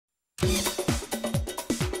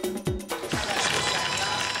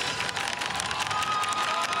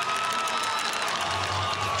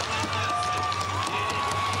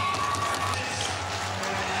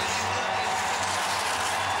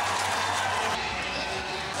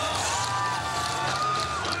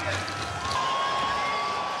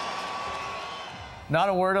Not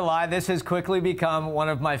a word of lie. This has quickly become one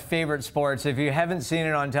of my favorite sports. If you haven't seen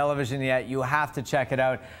it on television yet, you have to check it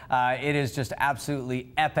out. It is just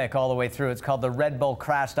absolutely epic all the way through. It's called the Red Bull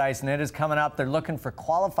Crashed Ice, and it is coming up. They're looking for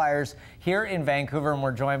qualifiers here in Vancouver, and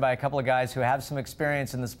we're joined by a couple of guys who have some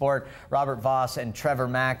experience in the sport. Robert Voss and Trevor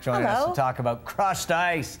Mack joining us to talk about crushed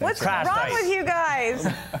ice. What's wrong with you guys?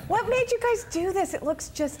 What made you guys do this? It looks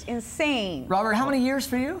just insane. Robert, how many years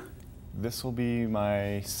for you? This will be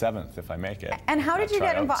my 7th if I make it. And how did you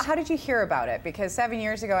get involved? How did you hear about it? Because 7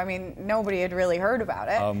 years ago, I mean, nobody had really heard about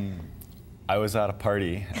it. I was at a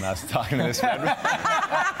party and I was talking to this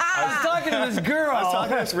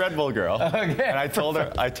Red Bull girl. Okay. And I told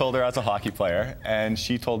her I was a hockey player, and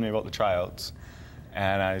she told me about the tryouts,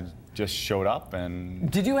 and I just showed up.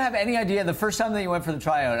 And did you have any idea the first time that you went for the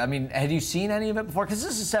tryout? I mean, had you seen any of it before? Because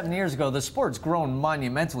this is 7 years ago. The sport's grown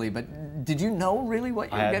monumentally, but did you know really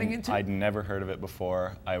what you were getting into? I'd never heard of it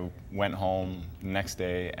before. I went home the next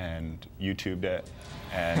day and YouTubed it.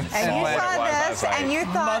 And you saw this, and you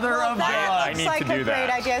thought, well, that looks like a great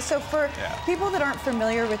idea. So for people that aren't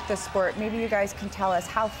familiar with the sport, maybe you guys can tell us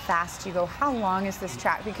how fast you go. How long is this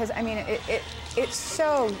track? Because, I mean, it's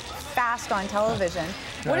so fast on television.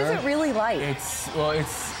 What is it really like?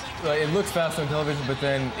 It looks fast on television, but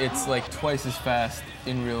then it's like twice as fast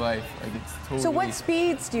in real life. Like it's totally. So what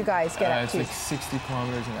speeds do you guys get up to? It's like 60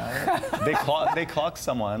 kilometers an hour. They clocked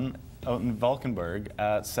someone out in Valkenburg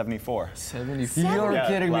at 74. 74? You're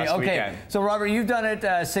kidding me. Okay, weekend. So Robert, you've done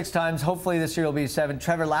it 6 times. Hopefully this year will be 7.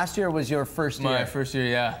 Trevor, last year was your first year. My first year,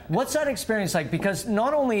 yeah. What's that experience like? Because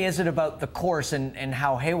not only is it about the course and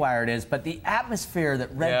how haywire it is, but the atmosphere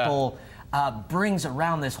that Red Bull brings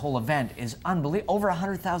around this whole event is unbelievable. Over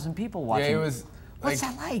 100,000 people watching. Yeah, it was. What's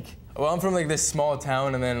that like? Well, I'm from like this small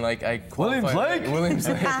town, and then like I qualified. Williams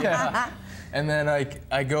Lake, yeah. And then like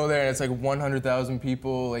I go there, and it's like 100,000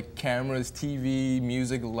 people, like cameras, TV,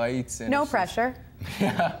 music, lights, and no pressure.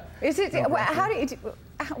 Yeah. Is it?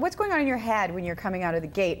 What's going on in your head when you're coming out of the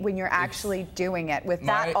gate, when you're actually doing it with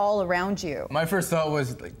that all around you? My first thought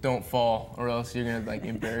was like, don't fall, or else you're gonna like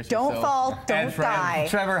embarrass yourself. Don't fall, don't die.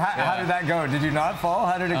 Trevor, how did that go? Did you not fall?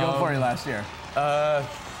 How did it go for you last year?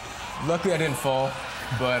 Luckily I didn't fall,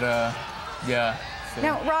 but yeah. So.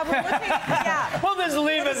 Now, Rob, we're looking, we'll just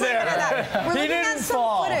leave it there. We're looking at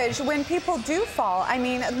some footage when people do fall. I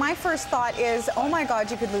mean, my first thought is, oh my God,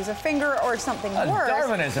 you could lose a finger or something worse.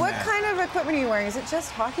 Darwinism, what kind of equipment are you wearing? Is it just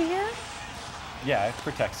hockey gear? Yeah, it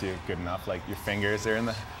protects you good enough. Like your fingers, they're in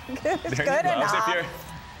the. It's good enough.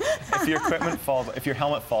 If your equipment falls, if your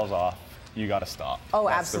helmet falls off, you got to stop. Oh,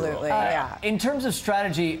 absolutely, yeah. In terms of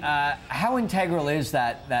strategy, how integral is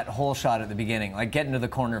that hole shot at the beginning, like getting to the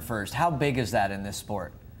corner first? How big is that in this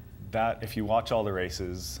sport? That, if you watch all the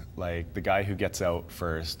races, like the guy who gets out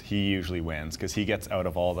first, he usually wins because he gets out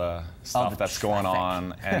of all the stuff that's going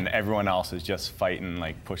on, and everyone else is just fighting,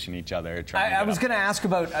 like pushing each other. I was going to ask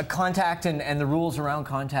about contact and the rules around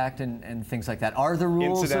contact and things like that. Are the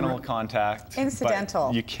rules incidental contact? Incidental.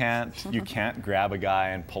 But you can't grab a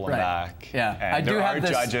guy and pull him back. Yeah, and I do have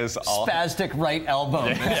this spastic right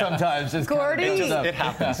elbow. Sometimes it's Gordy. It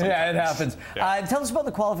happens. Yeah, it happens. Tell us about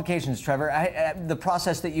the qualifications, Trevor. The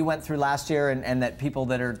process that you went through last year and that people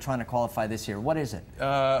that are trying to qualify this year. What is it?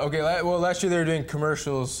 Okay, well, last year they were doing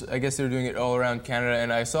commercials. I guess they were doing it all around Canada,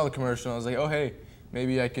 and I saw the commercial and I was like, oh, hey,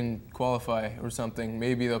 maybe I can qualify or something.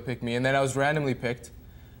 Maybe they'll pick me. And then I was randomly picked.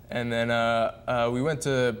 And then we went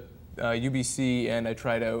to UBC and I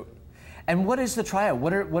tried out. And what is the tryout?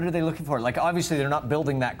 What are they looking for? Like, obviously, they're not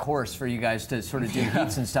building that course for you guys to sort of do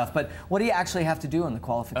heats and stuff, but what do you actually have to do in the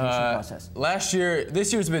qualification process?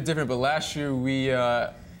 This year's a bit different, but last year we,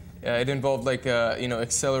 it involved like,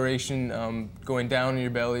 acceleration, going down on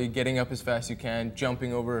your belly, getting up as fast as you can,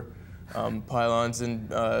 jumping over pylons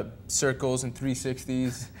and circles and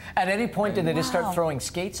 360s. At any point, did they just start throwing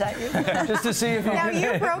skates at you? Just to see if you Now,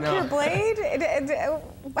 you broke your blade?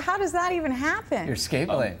 How does that even happen? Your skate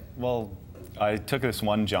blade? Well, I took this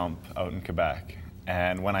one jump out in Quebec,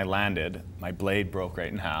 and when I landed, my blade broke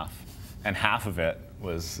right in half, and half of it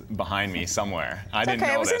was behind me somewhere. I didn't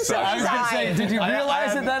know this. So I was going to say, did you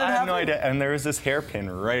realize that had happened? I had no idea, and there was this hairpin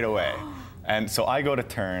right away. And so I go to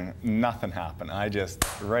turn, nothing happened. I just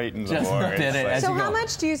right in the board. So how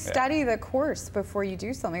much do you study the course before you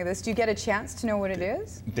do something like this? Do you get a chance to know what it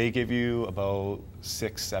is? They give you about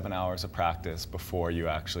 6-7 hours of practice before you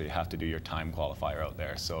actually have to do your time qualifier out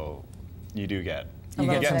there. So you do get you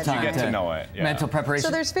get to know it. Yeah. Mental preparation.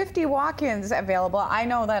 So there's 50 walk-ins available. I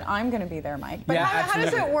know that I'm going to be there, Mike. But how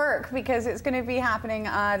does it work? Because it's going to be happening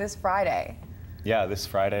this Friday. Yeah, this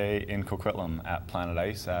Friday in Coquitlam at Planet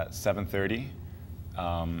Ice at 7:30.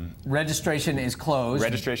 Registration is closed.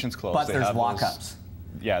 Registration's closed. But there's walk-ups.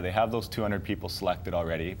 yeah, they have those 200 people selected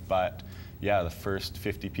already, but yeah, the first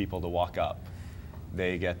 50 people to walk up,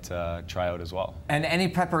 they get to try out as well. And any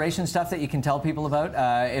preparation stuff that you can tell people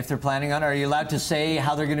about if they're planning on it? Are you allowed to say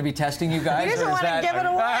how they're going to be testing you guys? He doesn't want to give it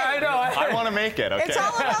away. I know. I want to make it, okay? It's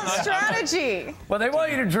all about strategy. What they want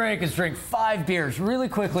you to drink is drink 5 beers really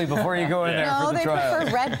quickly before you go in there for the trial. No, they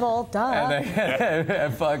prefer Red Bull, duh.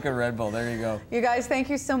 Fuck a Red Bull, there you go. You guys, thank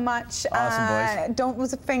you so much. Awesome, boys. Don't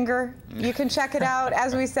lose a finger. You can check it out.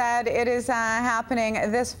 As we said, it is happening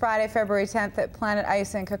this Friday, February 10th at Planet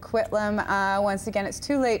Ice in Coquitlam. Once again, it's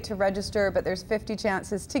too late to register, but there's 50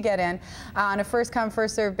 chances to get in on a first-come,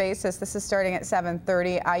 first-served basis. This is starting at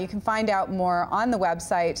 7:30. You can find out more on the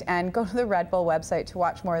website and go to the Red Bull website to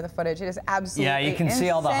watch more of the footage. It is absolutely Yeah, you can insane. see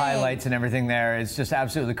all the highlights and everything there. It's just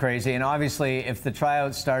absolutely crazy. And obviously, if the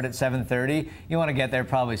tryouts start at 7:30, you want to get there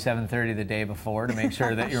probably 7:30 the day before to make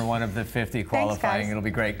sure that you're one of the 50 qualifying. Thanks, guys. It'll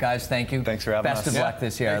be great. Guys, thank you. Thanks for having us. Best of luck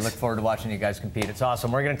this year. Thanks. I look forward to watching you guys compete. It's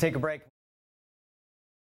awesome. We're going to take a break.